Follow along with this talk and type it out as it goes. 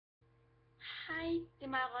Hej, det er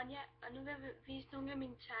mig, Ronja, og nu vil jeg vise nogle af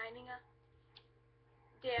mine tegninger.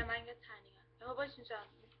 Det er manga tegninger. Jeg håber, I synes om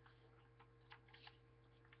dem.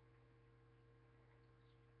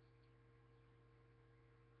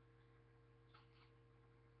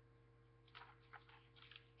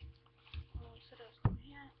 Og så er der også nogle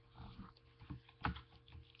her.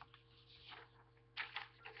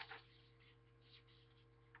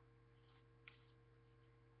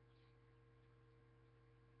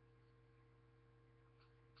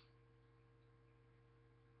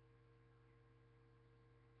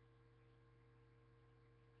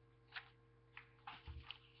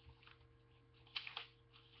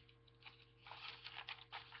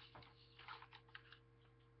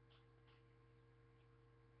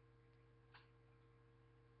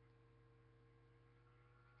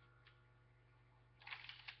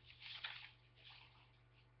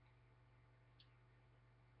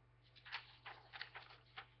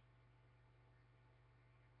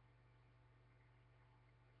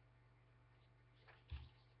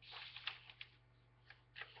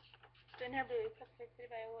 Den her blev ikke perfekt, det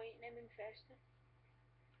var jo en af mine første.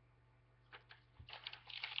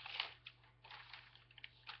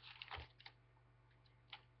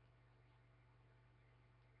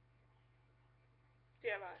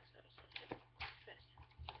 Det var altså også fast.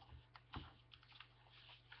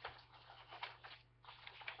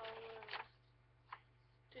 Og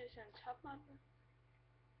det er sådan en topmappe.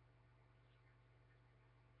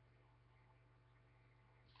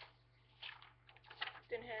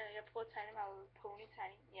 Den her, jeg prøver at tegne mig ud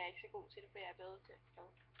pony-tegning. Jeg er ikke så god til det, for jeg er bedre til at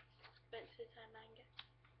vant til at tegne manga.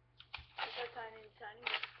 Og så tegne en tegning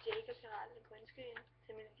med Jake og piraten på ønskeøen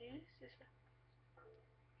til min lille søster.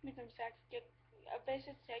 Men som sagt, og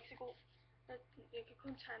basisk er jeg ikke så god. Jeg kan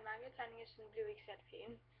kun tegne manga-tegninger, så den blev ikke særlig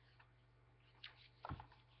pæne.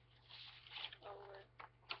 Og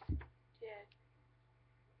det er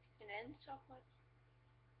en anden topmål.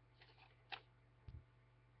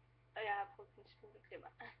 Og jeg har brugt en smule glimmer.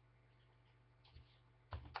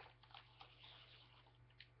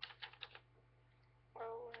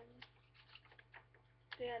 Og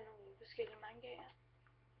det er nogle forskellige mangaer.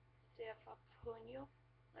 Det er fra Ponyo.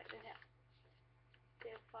 Nej, den her.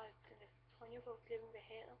 Det er fra den der Ponyo på klippen ved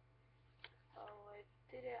havet. Og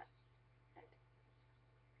det der,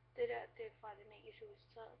 det er fra det magiske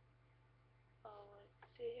hustræet. Og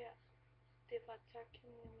det her, det er fra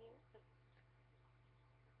Tokyo.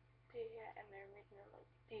 Det her er Mermaid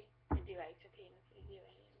Melody. Men det var ikke så pæne, fordi det var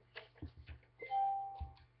hjemme.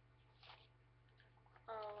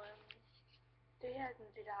 Og det her er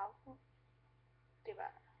den lille havfru. Det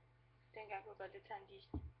var dengang kunne jeg godt lidt tegne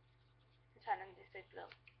Disney. Så tegner den det et blad.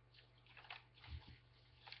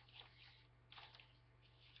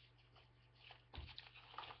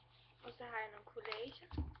 Og så har jeg nogle collager.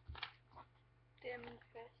 Det er min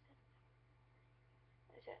første.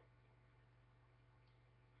 Altså,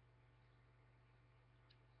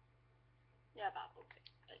 jeg har bare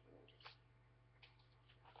brugt alt muligt.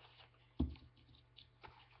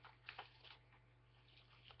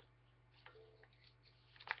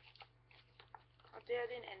 Og det her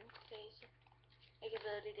det er en anden collage. Jeg kan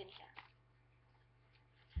bedre det den her.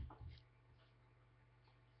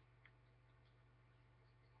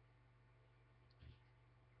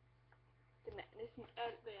 Det er næsten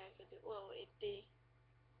alt, hvad jeg kan det udover et D.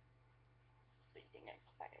 Fordi det engang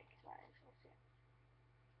fejler ikke så meget, så ser.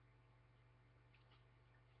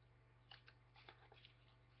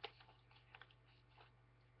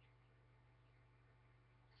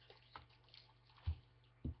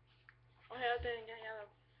 Og her er den gang jeg var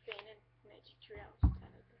fan af Magic Treehouse, så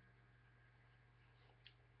tegnede det.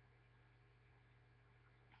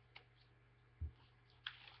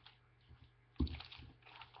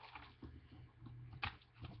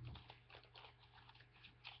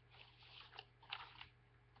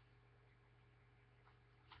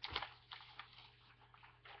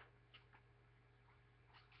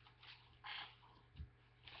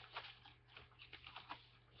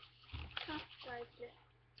 Så var ikke flere.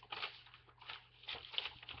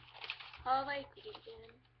 Ha rigtig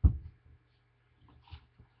igen.